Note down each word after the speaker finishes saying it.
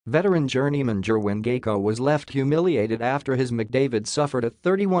Veteran journeyman Jerwin Gaco was left humiliated after his McDavid suffered a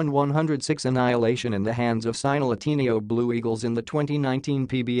 31-106 annihilation in the hands of Cignal-Ateneo Blue Eagles in the 2019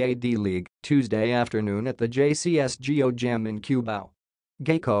 PBA D-League Tuesday afternoon at the JCSGO Gym in Cubao.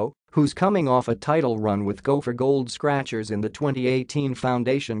 Gaco, who's coming off a title run with Gopher Gold Scratchers in the 2018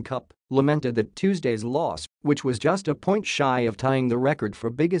 Foundation Cup, lamented that Tuesday's loss, which was just a point shy of tying the record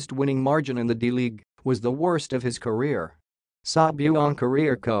for biggest winning margin in the D-League, was the worst of his career. Sa buong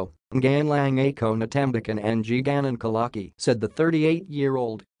career ko, Ngayon natambakan ganun kalaki, said the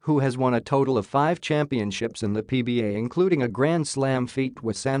 38-year-old, who has won a total of 5 championships in the PBA including a Grand Slam feat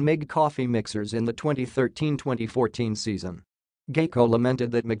with San Mig Coffee Mixers in the 2013-2014 season. Gaco lamented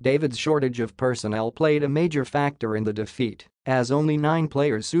that McDavid's shortage of personnel played a major factor in the defeat, as only 9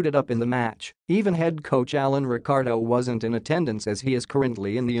 players suited up in the match. Even head coach Allen Ricardo wasn't in attendance as he is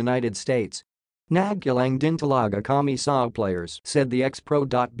currently in the United States. Nagkilang din talaga kami sa players, said the ex-pro.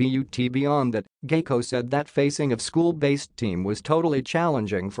 But beyond that, Gaco said that facing a school-based team was totally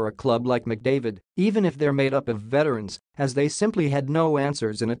challenging for a club like McDavid, even if they're made up of veterans, as they simply had no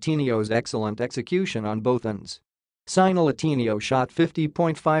answers in Ateneo's excellent execution on both ends. Cignal-Ateneo shot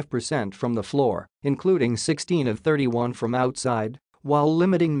 50.5% from the floor, including 16 of 31 from outside, while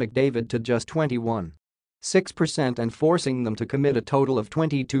limiting McDavid to just 21.6% and forcing them to commit a total of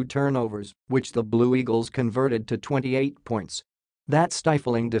 22 turnovers, which the Blue Eagles converted to 28 points. That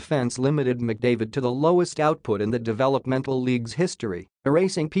stifling defense limited McDavid to the lowest output in the developmental league's history,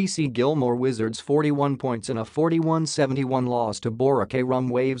 erasing PC Gilmore Wizards' 41 points in a 41-71 loss to Boracay Rum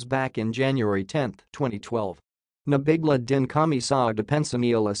Waves back in January 10, 2012. Nabigla din kami sa depensa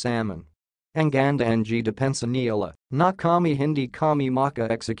nila salmon. Ang ganda ng depensa nila, na kami hindi kami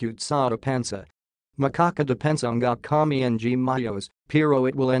maka-execute sa depensa. Makaka-depensa nga kami ng mayos, pero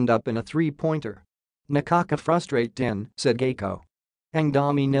it will end up in a 3-pointer. Nakaka-frustrate din, said Gaco. Ang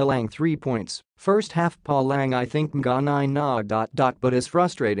dami nilang 3 points, first half pa lang I think ganay na ... But as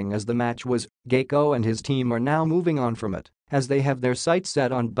frustrating as the match was, Gaco and his team are now moving on from it, as they have their sights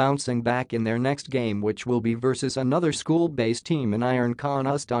set on bouncing back in their next game, which will be versus another school-based team in Iron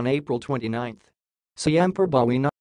Contest on April 29. Siempre bawi na.